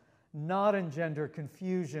fellows, not engender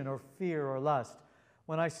confusion or fear or lust.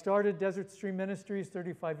 When I started Desert Stream Ministries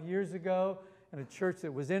 35 years ago in a church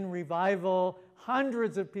that was in revival,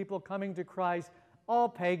 hundreds of people coming to Christ, all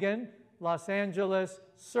pagan, Los Angeles,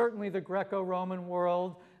 certainly the Greco-Roman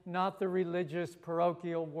world, not the religious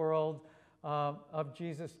parochial world of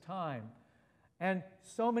Jesus' time. And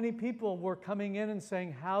so many people were coming in and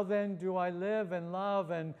saying, how then do I live and love?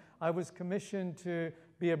 And I was commissioned to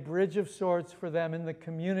be a bridge of sorts for them in the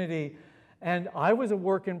community. And I was a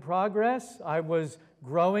work in progress. I was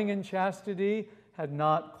growing in chastity, had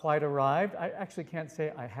not quite arrived. I actually can't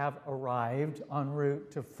say I have arrived en route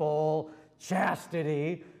to full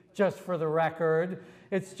chastity, just for the record.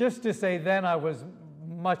 It's just to say then I was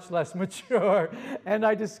much less mature. And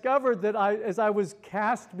I discovered that as I was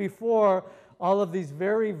cast before all of these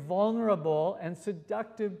very vulnerable and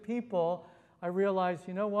seductive people, I realized,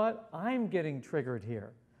 you know what? I'm getting triggered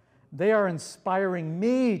here. They are inspiring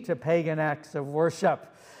me to pagan acts of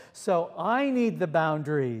worship. So I need the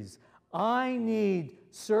boundaries. I need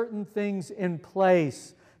certain things in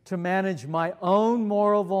place to manage my own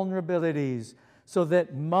moral vulnerabilities so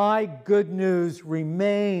that my good news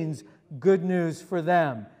remains good news for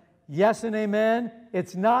them. Yes and amen?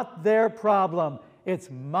 It's not their problem. It's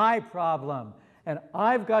my problem. And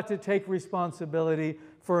I've got to take responsibility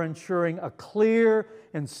for ensuring a clear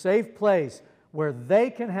and safe place where they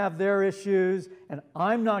can have their issues, and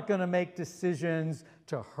I'm not going to make decisions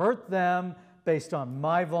to hurt them based on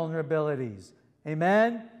my vulnerabilities.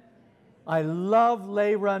 Amen? I love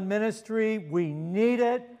lay-run ministry. We need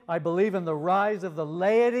it. I believe in the rise of the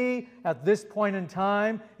laity at this point in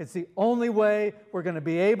time. It's the only way we're going to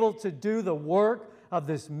be able to do the work of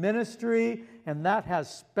this ministry, and that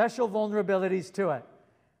has special vulnerabilities to it,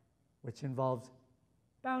 which involves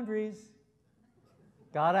boundaries.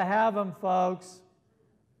 Gotta have them, folks.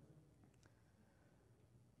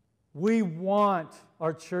 We want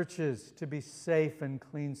our churches to be safe and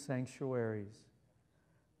clean sanctuaries,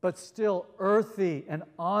 but still earthy and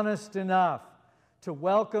honest enough to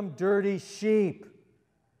welcome dirty sheep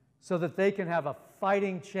so that they can have a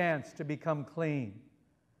fighting chance to become clean.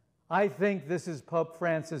 I think this is Pope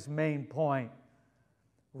Francis' main point.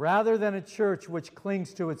 Rather than a church which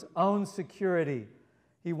clings to its own security,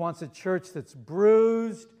 he wants a church that's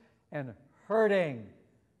bruised and hurting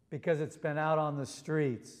because it's been out on the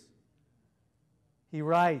streets. He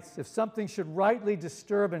writes, if something should rightly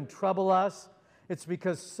disturb and trouble us, it's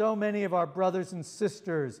because so many of our brothers and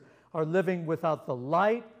sisters are living without the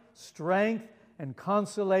light, strength, and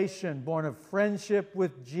consolation born of friendship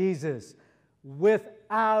with Jesus,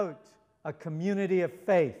 without a community of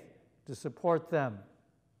faith to support them.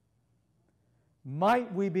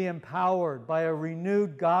 Might we be empowered by a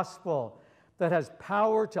renewed gospel that has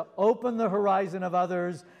power to open the horizon of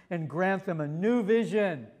others and grant them a new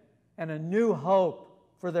vision and a new hope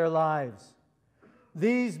for their lives.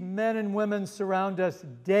 These men and women surround us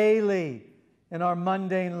daily in our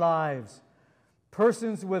mundane lives.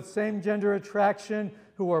 Persons with same-gender attraction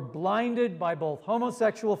who are blinded by both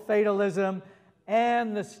homosexual fatalism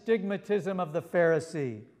and the stigmatism of the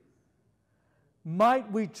Pharisee.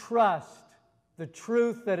 Might we trust the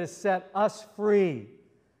truth that has set us free,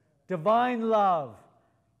 divine love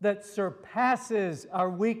that surpasses our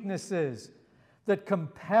weaknesses, that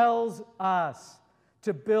compels us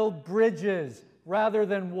to build bridges rather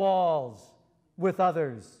than walls with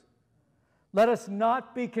others. Let us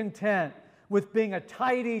not be content with being a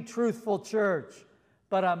tidy, truthful church,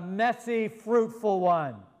 but a messy, fruitful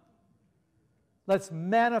one. Let's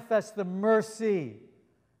manifest the mercy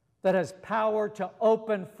that has power to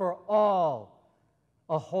open for all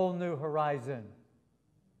a whole new horizon.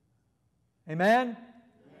 Amen?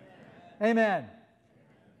 Amen. Amen.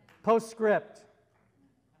 Postscript.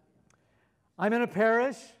 I'm in a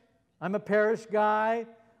parish. I'm a parish guy.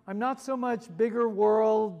 I'm not so much bigger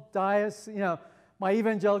world, diocese. You know, my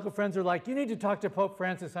evangelical friends are like, you need to talk to Pope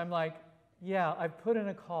Francis. I'm like, yeah, I've put in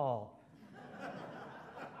a call.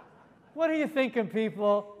 What are you thinking,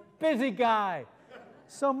 people? Busy guy.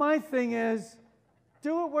 So my thing is,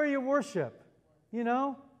 do it where you worship. You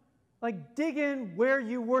know, like dig in where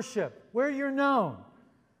you worship, where you're known.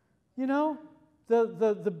 You know,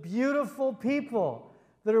 the beautiful people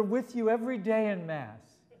that are with you every day in Mass,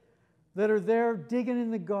 that are there digging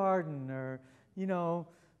in the garden, or, you know,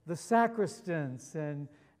 the sacristans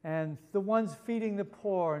and the ones feeding the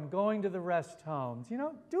poor and going to the rest homes. You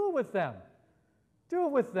know, do it with them. Do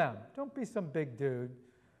it with them. Don't be some big dude,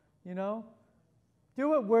 you know.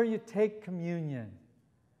 Do it where you take communion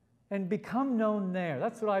and become known there.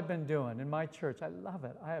 That's what I've been doing in my church. I love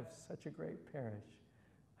it. I have such a great parish.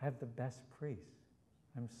 I have the best priest.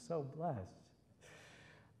 I'm so blessed.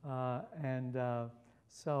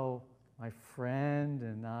 So my friend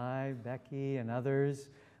and I, Becky and others,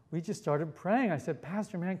 we just started praying. I said,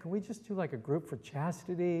 Pastor, man, can we just do like a group for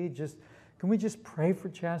chastity? Can we just pray for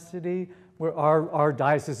chastity? Where our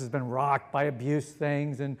diocese has been rocked by abuse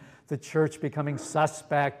things and the church becoming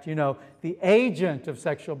suspect, you know, the agent of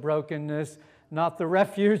sexual brokenness, not the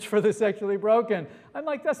refuge for the sexually broken. I'm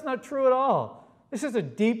like, that's not true at all. This is a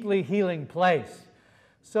deeply healing place.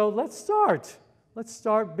 So let's start. Let's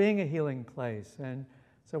start being a healing place. And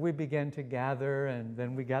so we began to gather, and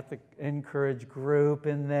then we got the Encourage group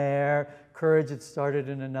in there. Courage had started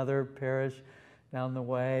in another parish down the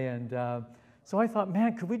way. And so I thought,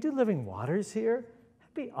 man, could we do Living Waters here?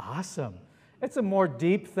 That'd be awesome. It's a more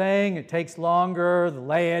deep thing. It takes longer, the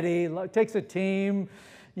laity, it takes a team,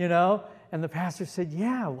 you know. And the pastor said,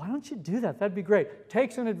 yeah, why don't you do that? That'd be great.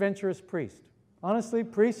 Takes an adventurous priest. Honestly,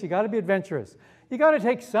 priests, you got to be adventurous. You got to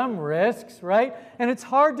take some risks, right? And it's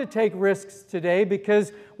hard to take risks today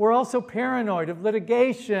because we're also paranoid of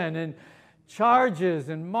litigation and charges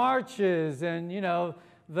and marches and, you know,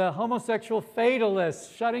 the homosexual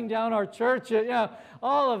fatalists shutting down our churches, you know,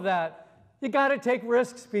 all of that. You got to take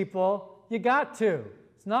risks, people. You got to.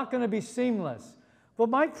 It's not going to be seamless. But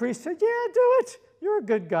my priest said, yeah, do it. You're a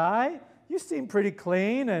good guy. You seem pretty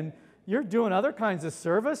clean, and you're doing other kinds of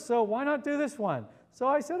service, so why not do this one? So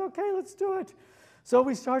I said, okay, let's do it. So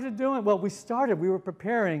we started doing, we were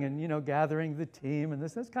preparing and, you know, gathering the team, and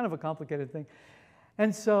that's kind of a complicated thing.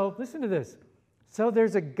 And so, listen to this. So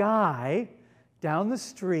there's a guy down the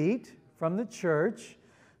street from the church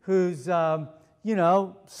who's, you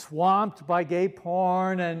know, swamped by gay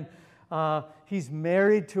porn, and he's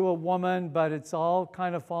married to a woman, but it's all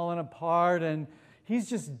kind of fallen apart, and he's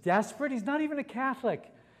just desperate. He's not even a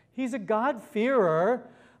Catholic. He's a God-fearer,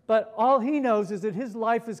 but all he knows is that his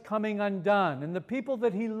life is coming undone, and the people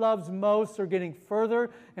that he loves most are getting further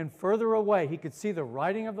and further away. He could see the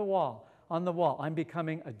writing on the wall. I'm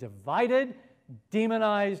becoming a divided,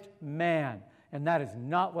 demonized man, and that is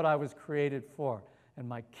not what I was created for. And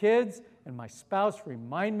my kids and my spouse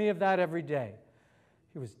remind me of that every day.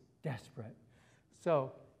 He was desperate.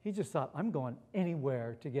 So he just thought, I'm going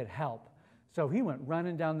anywhere to get help. So he went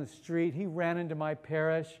running down the street. He ran into my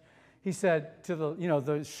parish. He said to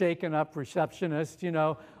the shaken up receptionist,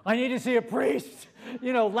 I need to see a priest,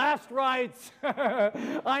 last rites.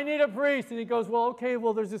 I need a priest. And he goes, well, okay,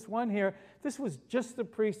 there's this one here. This was just the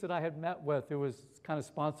priest that I had met with who was kind of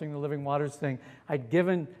sponsoring the Living Waters thing. I'd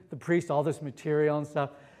given the priest all this material and stuff.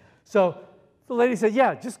 So the lady said,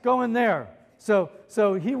 yeah, just go in there. So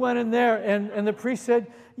he went in there, and the priest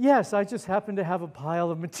said, yes, I just happen to have a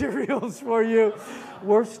pile of materials for you.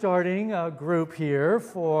 We're starting a group here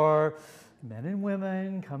for men and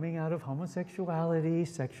women coming out of homosexuality,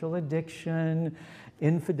 sexual addiction,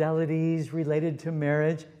 infidelities related to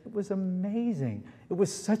marriage. It was amazing. It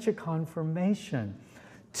was such a confirmation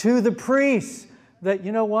to the priests that,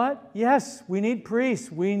 you know what? Yes, we need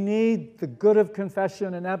priests. We need the good of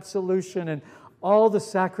confession and absolution and all the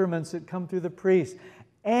sacraments that come through the priest.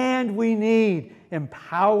 And we need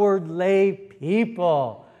empowered lay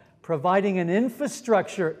people providing an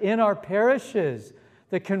infrastructure in our parishes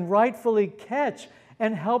that can rightfully catch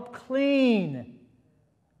and help clean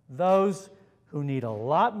those who need a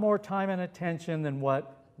lot more time and attention than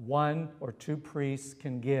what 1 or 2 priests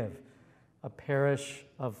can give a parish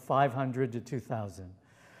of 500 to 2,000.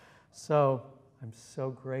 So I'm so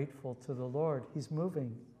grateful to the Lord. He's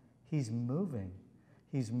moving. He's moving.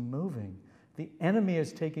 He's moving. The enemy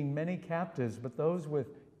is taking many captives, but those with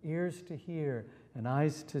ears to hear and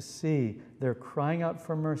eyes to see, they're crying out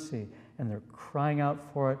for mercy, and they're crying out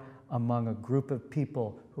for it among a group of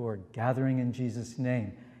people who are gathering in Jesus'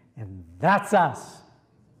 name. And that's us.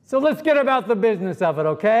 So let's get about the business of it,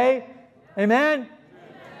 okay? Amen?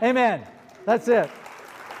 Amen. That's it.